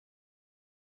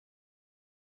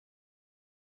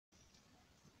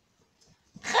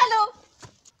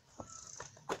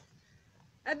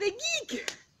Abegik,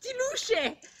 ti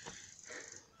Luce.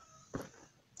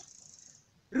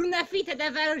 Runafita da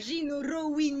vagino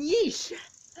rowinish.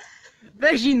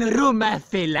 Vagino roma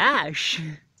felash.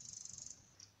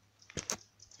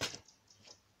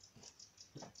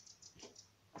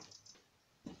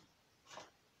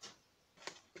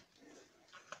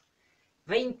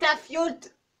 Va Inta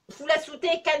fiolt fula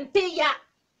sute canteia.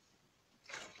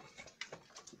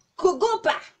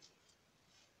 Kogopa.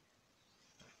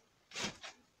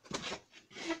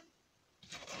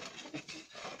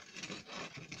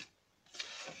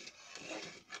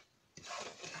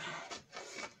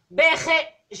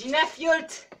 Beche, Gina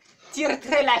fiolt,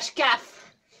 tirtre la șcaf.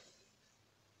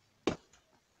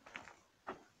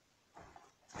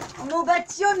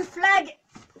 Novation flag,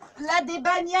 la de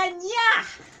bagnania.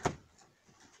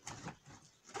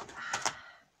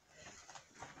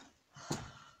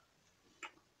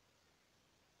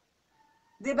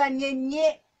 De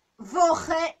bagnanie,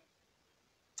 voche,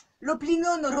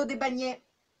 l'oplinon ro de bagné.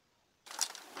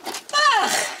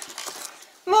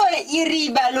 Moe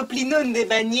iriba l'oplinon de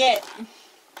bagné.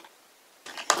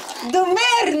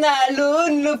 Domerna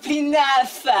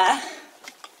l'oplinafa.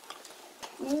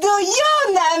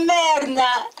 Doiona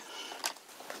merna.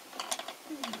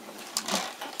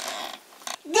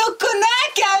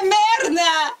 Dokonaka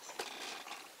merna.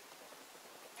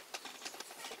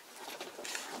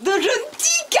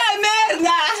 Dojontika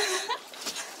merna.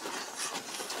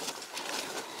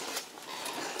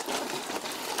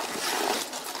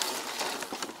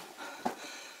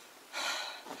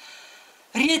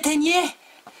 Rietenie.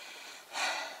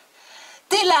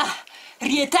 Tela.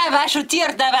 Rietava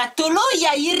shotir dava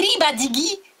toloya iriba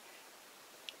digi.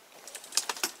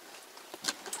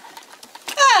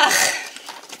 Ah!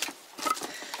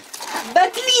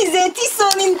 Batlize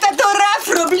tison intatora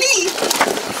frobli.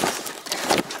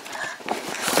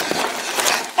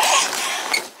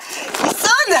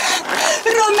 Tison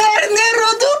romerne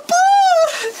rodopu.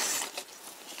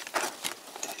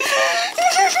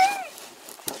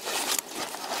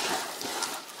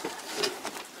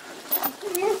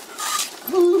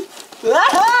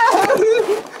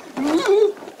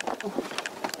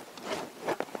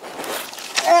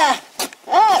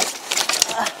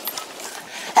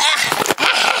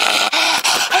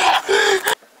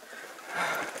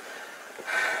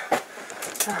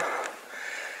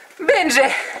 Benje,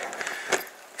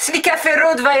 slika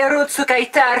erod va erod su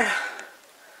kaitar.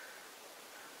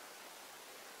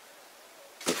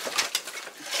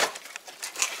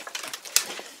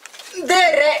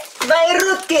 Dere va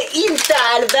erod ke Inta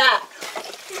alba.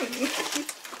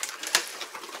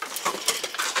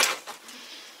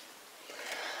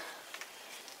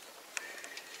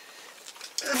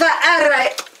 Va ara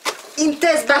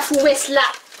intes bafuesla.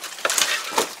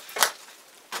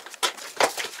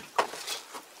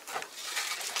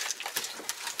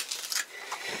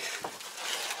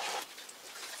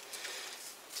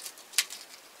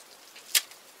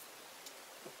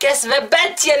 Kas va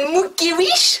batian muki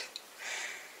wish?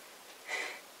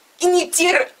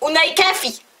 Initir unai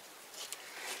kafi.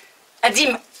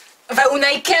 Adim va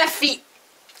unai kafi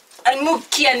al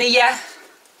muki aneya.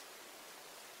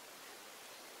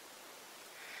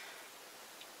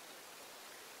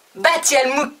 Bati al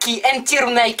muki entir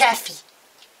unai kafi.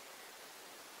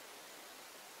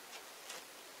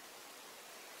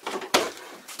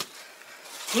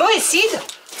 Moesid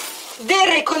de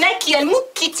rekonaki al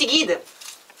muki tigid.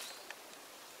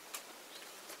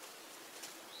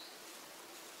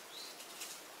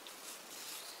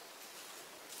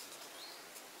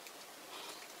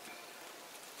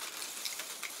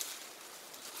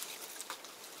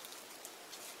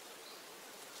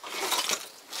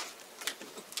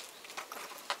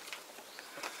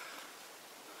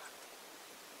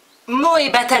 Moe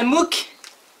batalmuk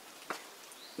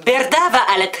berdava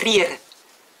al atrir.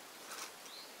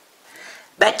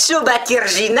 Bacho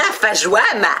batirgina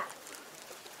fajwama.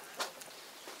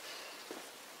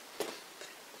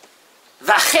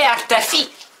 Vache artafi.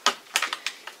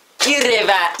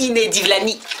 Ireva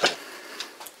inedivlani.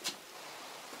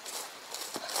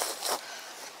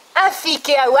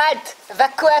 Afike awad va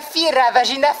coafira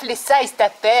vagina flessa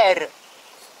istaper.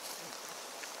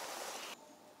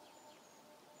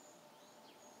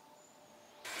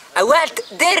 Awad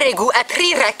deregu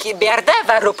atrira ki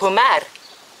berdava ropomar.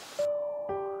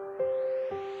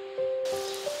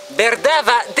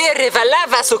 Berdava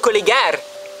derevalava so colegar.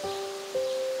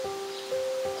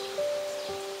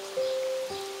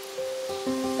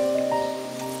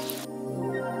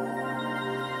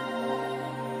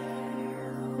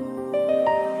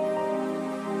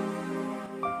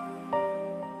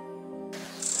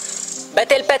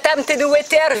 el patam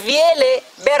tenueter viele,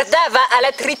 berdava a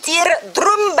la tritir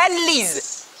drumbaliz.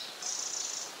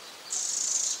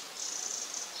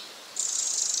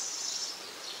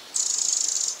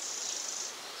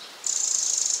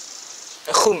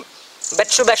 Khum,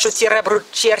 bacho tira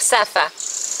brucier safa.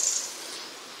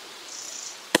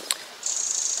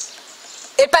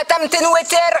 El patam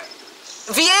tenueter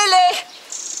viele,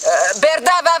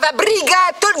 berdava va briga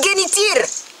tolgenitir.